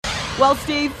Well,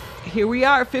 Steve, here we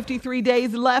are, 53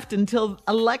 days left until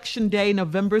Election Day,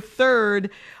 November 3rd.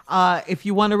 If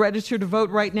you want to register to vote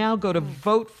right now, go to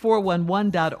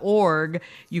vote411.org.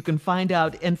 You can find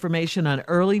out information on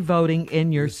early voting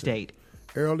in your state.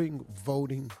 Early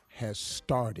voting has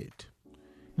started.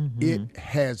 It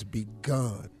has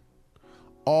begun.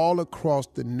 All across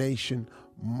the nation,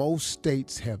 most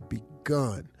states have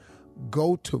begun.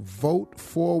 Go to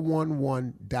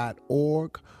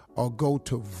vote411.org or go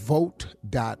to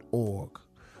vote.org.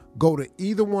 Go to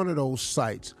either one of those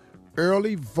sites.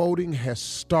 Early voting has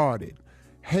started.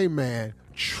 Hey, man,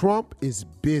 Trump is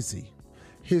busy.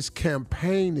 His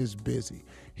campaign is busy.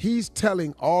 He's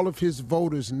telling all of his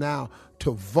voters now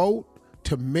to vote,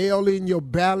 to mail in your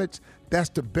ballots. That's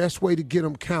the best way to get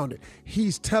them counted.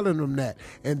 He's telling them that.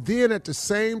 And then at the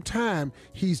same time,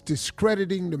 he's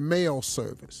discrediting the mail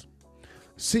service.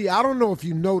 See, I don't know if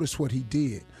you noticed what he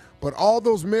did, but all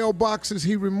those mailboxes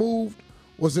he removed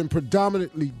was in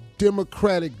predominantly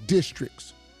Democratic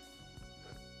districts.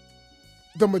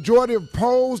 The majority of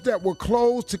polls that were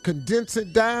closed to condense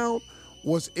it down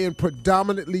was in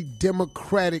predominantly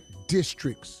Democratic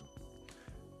districts.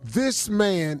 This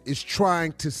man is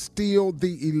trying to steal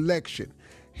the election.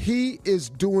 He is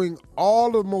doing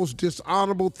all the most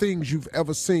dishonorable things you've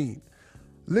ever seen.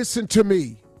 Listen to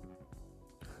me.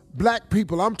 Black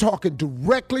people, I'm talking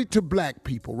directly to black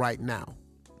people right now.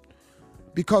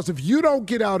 Because if you don't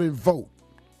get out and vote,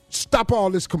 stop all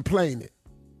this complaining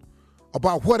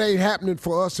about what ain't happening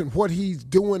for us and what he's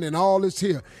doing and all this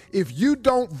here. If you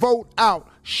don't vote out,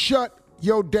 shut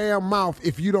your damn mouth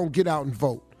if you don't get out and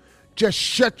vote. Just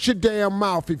shut your damn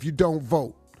mouth if you don't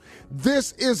vote.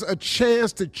 This is a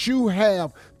chance that you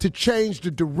have to change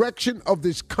the direction of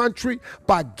this country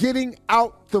by getting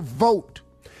out the vote.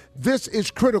 This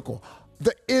is critical.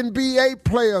 The NBA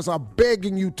players are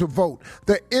begging you to vote.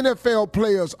 The NFL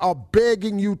players are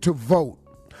begging you to vote.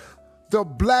 The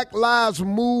Black Lives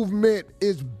Movement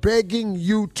is begging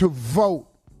you to vote.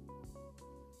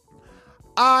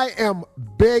 I am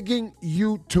begging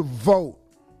you to vote.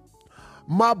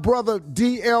 My brother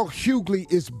D.L. Hughley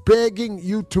is begging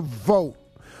you to vote.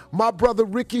 My brother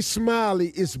Ricky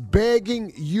Smiley is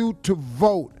begging you to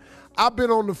vote. I've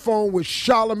been on the phone with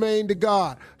Charlemagne the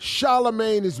God.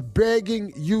 Charlemagne is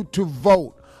begging you to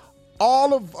vote.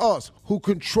 All of us who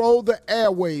control the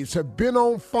airwaves have been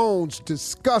on phones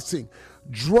discussing,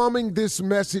 drumming this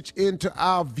message into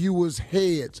our viewers'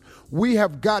 heads. We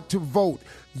have got to vote.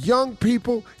 Young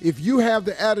people, if you have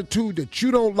the attitude that you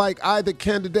don't like either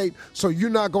candidate, so you're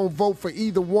not going to vote for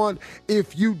either one,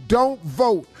 if you don't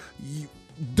vote,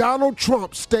 Donald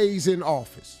Trump stays in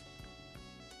office.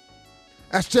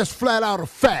 That's just flat out a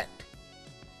fact.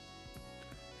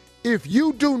 If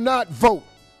you do not vote,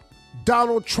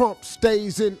 Donald Trump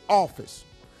stays in office.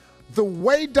 The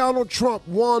way Donald Trump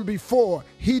won before,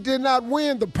 he did not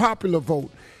win the popular vote.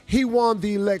 He won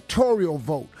the electoral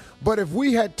vote. But if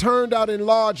we had turned out in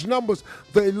large numbers,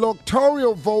 the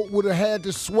electoral vote would have had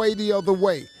to sway the other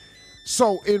way.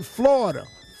 So in Florida,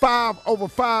 over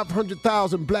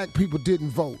 500,000 black people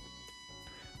didn't vote.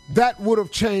 That would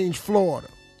have changed Florida.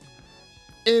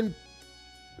 In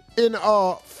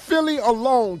Philly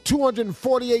alone,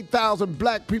 248,000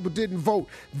 black people didn't vote.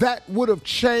 That would have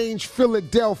changed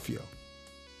Philadelphia.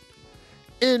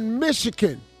 In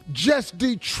Michigan, just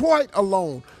Detroit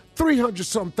alone,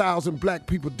 300-some thousand black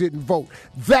people didn't vote.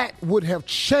 That would have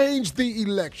changed the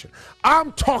election.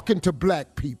 I'm talking to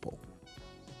black people.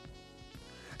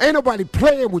 Ain't nobody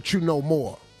playing with you no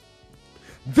more.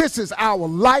 This is our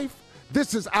life.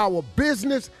 This is our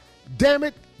business. Damn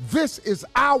it, this is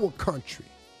our country.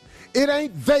 It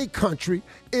ain't they country,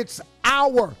 it's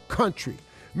our country,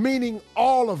 meaning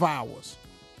all of ours.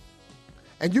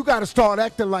 And you got to start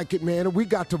acting like it, man, and we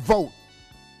got to vote.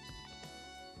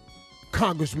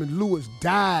 Congressman Lewis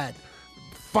died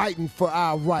fighting for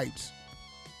our rights.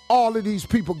 All of these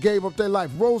people gave up their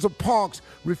life. Rosa Parks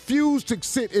refused to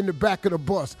sit in the back of the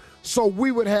bus so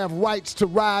we would have rights to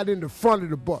ride in the front of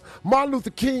the bus. Martin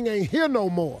Luther King ain't here no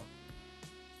more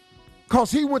because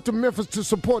he went to Memphis to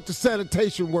support the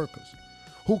sanitation workers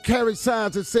who carried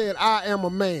signs that said, "I am a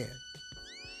man."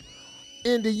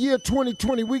 In the year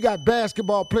 2020, we got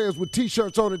basketball players with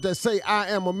T-shirts on it that say, "I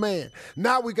am a man."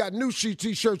 Now we got new sheet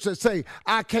T-shirts that say,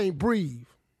 "I can't breathe."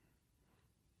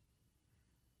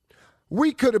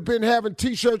 We could have been having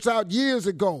T-shirts out years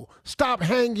ago. Stop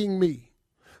hanging me.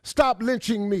 Stop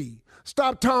lynching me.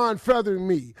 Stop tar and feathering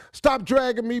me. Stop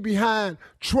dragging me behind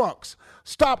trucks.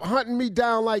 Stop hunting me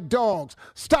down like dogs.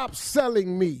 Stop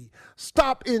selling me.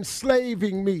 Stop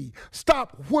enslaving me.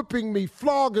 Stop whipping me,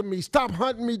 flogging me. Stop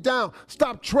hunting me down.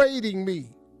 Stop trading me.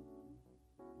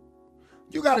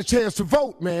 You got a chance to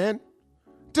vote, man.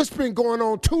 This been going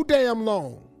on too damn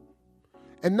long.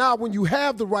 And now when you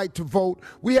have the right to vote,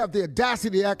 we have the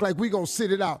audacity to act like we're going to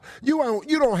sit it out. You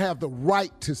don't have the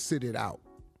right to sit it out.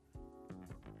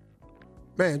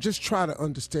 Man, just try to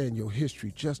understand your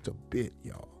history just a bit,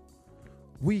 y'all.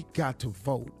 We got to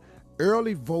vote.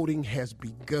 Early voting has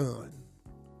begun.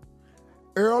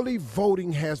 Early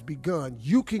voting has begun.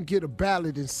 You can get a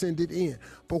ballot and send it in.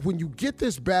 But when you get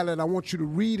this ballot, I want you to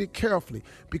read it carefully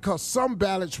because some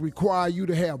ballots require you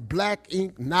to have black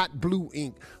ink, not blue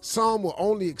ink. Some will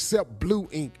only accept blue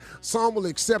ink. Some will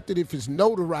accept it if it's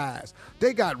notarized.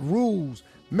 They got rules.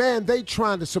 Man, they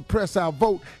trying to suppress our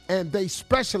vote, and they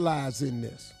specialize in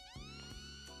this.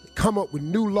 They come up with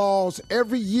new laws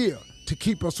every year to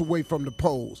keep us away from the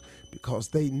polls because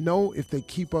they know if they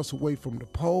keep us away from the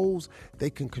polls, they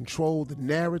can control the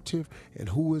narrative and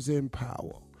who is in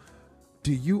power.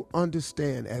 Do you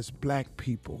understand, as black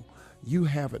people, you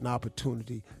have an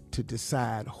opportunity to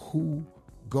decide who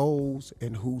goes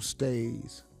and who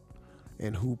stays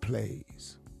and who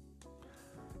plays?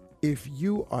 If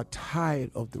you are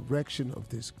tired of the direction of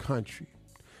this country,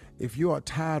 if you are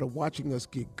tired of watching us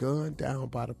get gunned down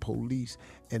by the police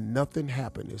and nothing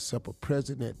happened except a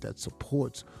president that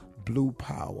supports blue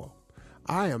power,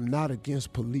 I am not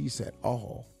against police at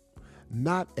all.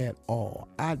 Not at all.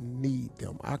 I need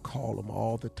them. I call them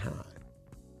all the time.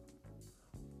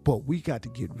 But we got to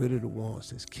get rid of the ones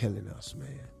that's killing us,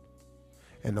 man.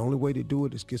 And the only way to do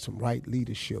it is get some right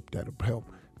leadership that'll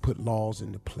help put laws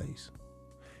into place.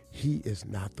 He is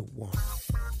not the one.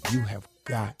 You have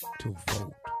got to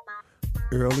vote.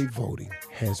 Early voting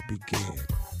has begun.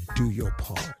 Do your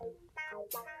part.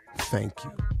 Thank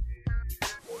you.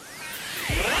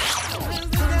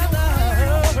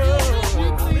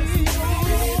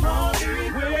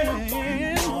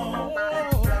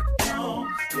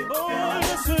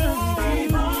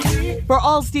 For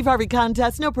all Steve Harvey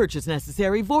contests, no purchase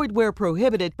necessary, void where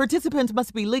prohibited. Participants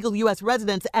must be legal U.S.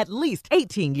 residents at least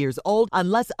 18 years old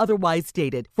unless otherwise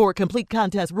stated. For complete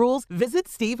contest rules, visit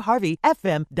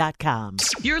SteveHarveyFM.com.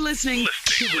 You're listening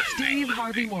to the Steve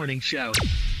Harvey Morning Show.